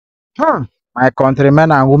My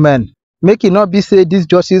countrymen and women, make it not be say this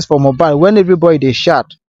justice for mobile when everybody dey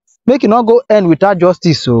shout. Make it not go end without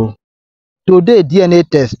justice. So today DNA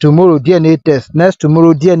test, tomorrow DNA test, next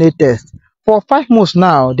tomorrow DNA test. For 5 months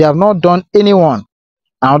now, they have not done anyone.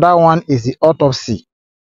 Another one is the autopsy.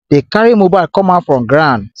 They carry mobile come out from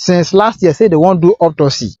ground since last year say they won't do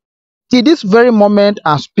autopsy. Till this very moment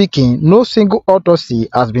I'm speaking, no single autopsy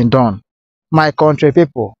has been done. My country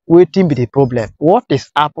people, wetin be the problem? What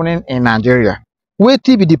is happening in Nigeria?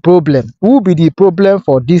 Wetin be the problem? Who be the problem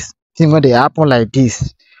for this thing when they happen like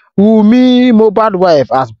this? Wunmi MOHBAD wife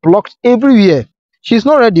has blocked everywhere. She's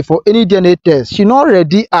not ready for any DNA test. She's not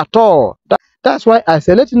ready at all. That's why I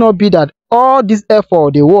say let it not be that all this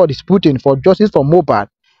effort the world is putting for justice for MOHBAD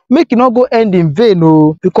make it not go end in vain.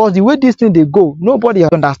 Oh, because the way this thing they go, nobody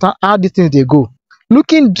understand how these things they go.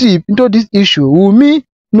 Looking deep into this issue, Wunmi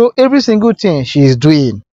know every single thing she is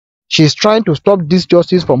doing. She's trying to stop this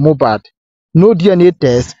justice for MOHBAD. No DNA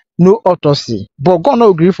test, no autopsy. But God no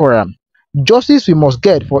agree for am. Justice we must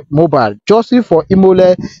get for MOHBAD. Justice for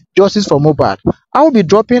Imole, justice for MOHBAD. I will be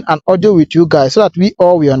dropping an audio with you guys so that we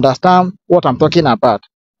all will understand what I'm talking about.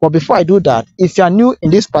 But before I do that, if you are new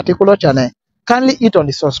in this particular channel, kindly hit on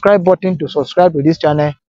the subscribe button to subscribe to this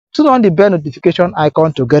channel. Turn on the bell notification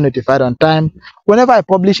icon to get notified on time whenever I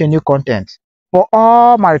publish a new content. For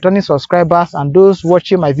all my returning subscribers and those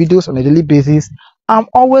watching my videos on a daily basis, I'm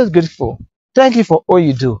always grateful. Thank you for all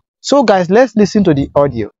you do. So guys, let's listen to the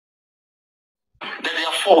audio. That there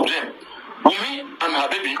are four of them. Wunmi and her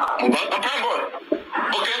baby, MOHBAD and Prime Boy.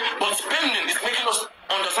 Okay, but spending is making us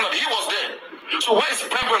understand that he was there. So why is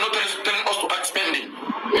Prime Boy not telling us to act spending?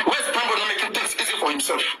 Why is Prime Boy not making things easy for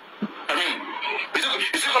himself? I mean,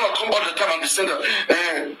 is he gonna come all the time and be saying that,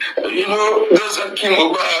 those are King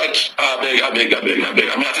MOHBAD? I beg. I mean,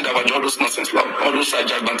 I think about all those nonsense, all those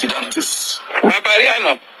gigantidantes.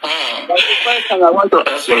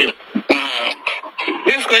 Sorry.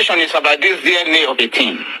 This question is about this DNA of the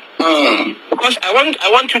team. Because I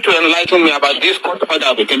want you to enlighten me about this court order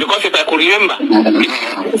of the team. Because if I could remember,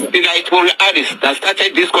 it was Harris that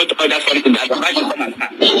started this court order something that the right to come and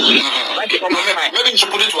start. Maybe you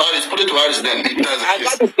should put it to Harris then.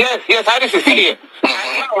 Yes, Harris is here.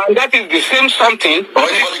 And that is the same something. Or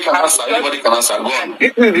anybody can answer. Go on.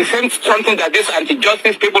 This is the same something that these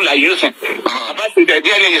anti-justice people are using. About the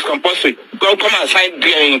DNA is compulsory. Come and sign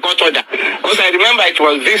DNA in court order. Because I remember it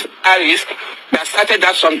was this Harris that started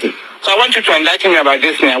that something. So I want you to enlighten me about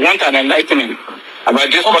this thing. I want an enlightenment about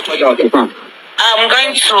this court order. I'm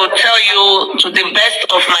going to tell you to the best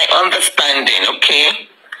of my understanding, okay?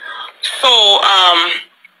 So,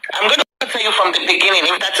 I'm going to tell you from the beginning,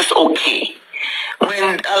 if that is okay.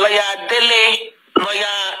 When lawyer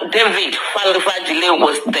David Fadile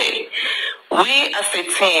was there, we as a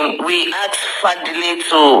team, we asked Fadile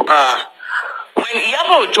to, when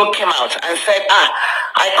Iyabo Ojo came out and said,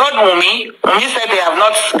 I called Wunmi. Wunmi said they have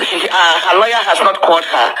not, her lawyer has not called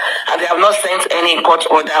her, and they have not sent any court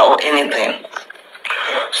order or anything.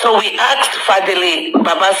 So we asked Fadile,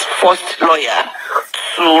 Baba's first lawyer,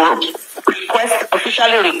 to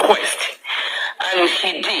officially request, and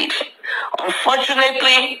he did.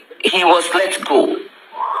 Unfortunately, he was let go.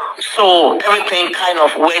 So everything kind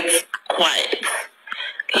of went quiet.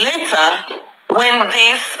 Later, when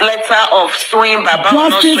this letter of suing Baba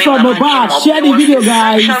was not suing Baba, share the video,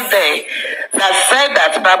 guys. There that said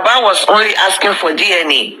that Baba was only asking for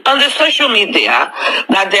DNA. On the social media,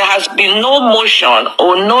 that there has been no motion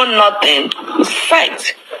or no nothing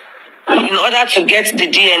set in order to get the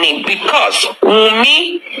DNA because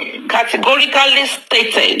Wunmi categorically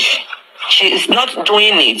stated she is not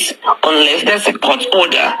doing it unless there's a court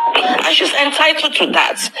order. And she's entitled to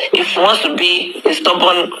that if she wants to be a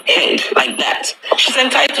stubborn head like that. She's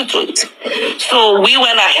entitled to it. So we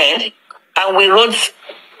went ahead and we wrote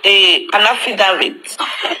an affidavit.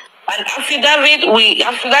 An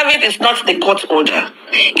affidavit is not the court order.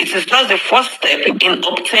 It is just the first step in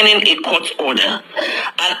obtaining a court order.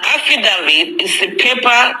 An affidavit is a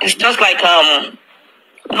paper, it's just like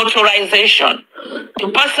notarization. The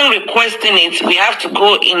person requesting it, we have to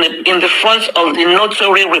go in the front of the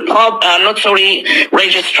notary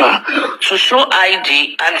registrar to show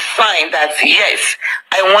ID and sign that yes,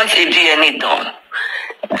 I want a DNA done.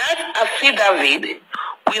 That affidavit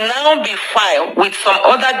will now be filed with some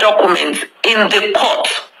other documents in the court.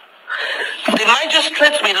 The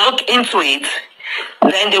magistrate will look into it,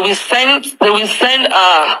 then they will send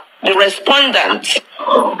the respondent,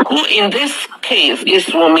 who in this case is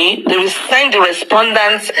Wunmi. They will send the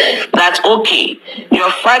respondent that, okay,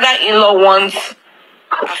 your father-in-law wants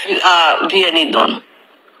DNA done.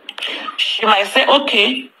 She might say,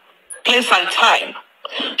 okay, place and time.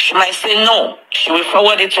 She might say no. She will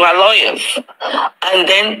forward it to her lawyers. And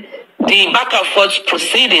then the back and forth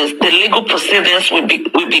proceedings, the legal proceedings will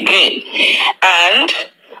begin. And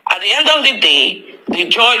at the end of the day, the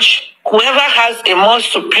judge, whoever has a more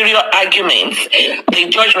superior argument, the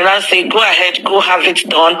judge will now say, go ahead, go have it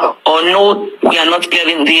done, or no, we are not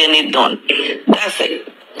getting DNA done. That's it.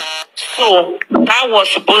 So that was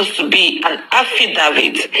supposed to be an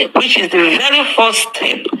affidavit, which is the very first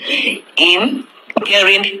step in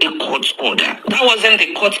getting a court order. That wasn't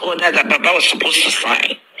the court order that Baba was supposed to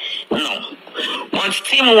sign. No. Once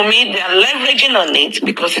Team WUNMI, they are leveraging on it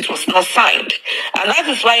because it was not signed. And that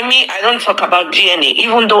is why I don't talk about DNA,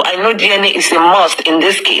 even though I know DNA is a must in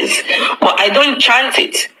this case. But I don't chant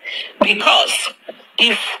it because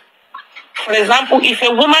if, for example, if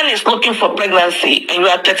a woman is looking for pregnancy and you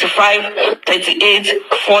are 35, 38,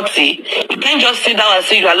 40, you can't just sit down and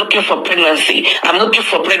say you are looking for pregnancy. I'm looking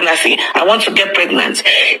for pregnancy. I want to get pregnant.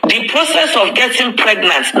 The process of getting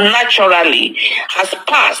pregnant naturally has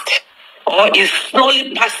passed or is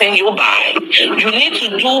slowly passing you by. You need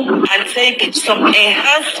to do and take some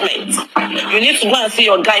enhancements. You need to go and see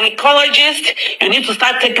your gynecologist. You need to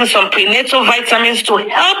start taking some prenatal vitamins to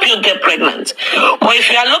help you get pregnant. But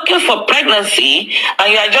if you are looking for pregnancy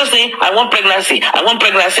and you are just saying, I want pregnancy,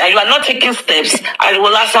 and you are not taking steps, I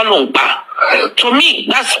will ask a to me,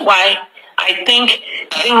 that's why I think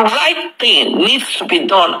the right thing needs to be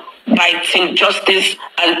done by Team Justice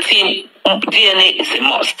and Team DNA is a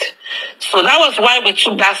must. So that was why we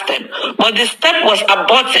took that step. But the step was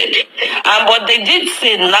aborted. But they did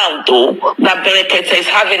say now, though, that Berekete is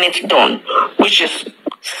having it done, which is,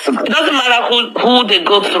 it doesn't matter who they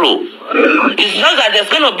go through. It's just that there's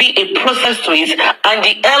going to be a process to it, and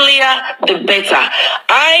the earlier, the better.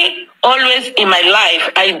 I always in my life,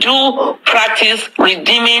 I do practice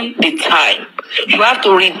redeeming the time. You have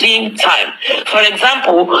to redeem time. For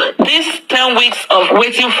example, this 10 weeks of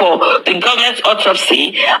waiting for the government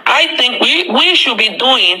autopsy, I think we should be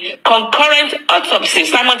doing concurrent autopsy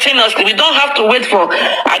simultaneously. We don't have to wait for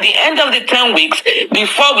at the end of the 10 weeks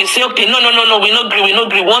before we say, okay, no, we not agree,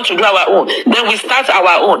 we want to do our own. Then we start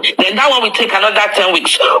our own. Then that one will take another 10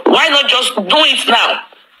 weeks. Why not just do it now?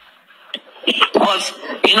 Because,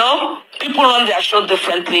 people run their show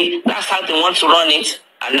differently. That's how they want to run it,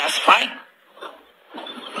 and that's fine.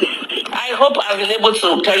 I hope I've been able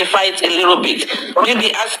to clarify it a little bit.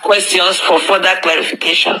 Maybe ask questions for further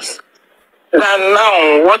clarifications.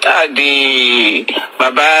 Now, what are the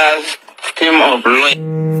Baba's team of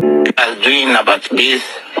lawyers doing about this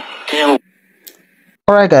thing?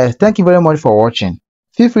 Alright guys, thank you very much for watching.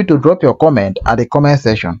 Feel free to drop your comment at the comment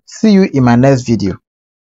section. See you in my next video.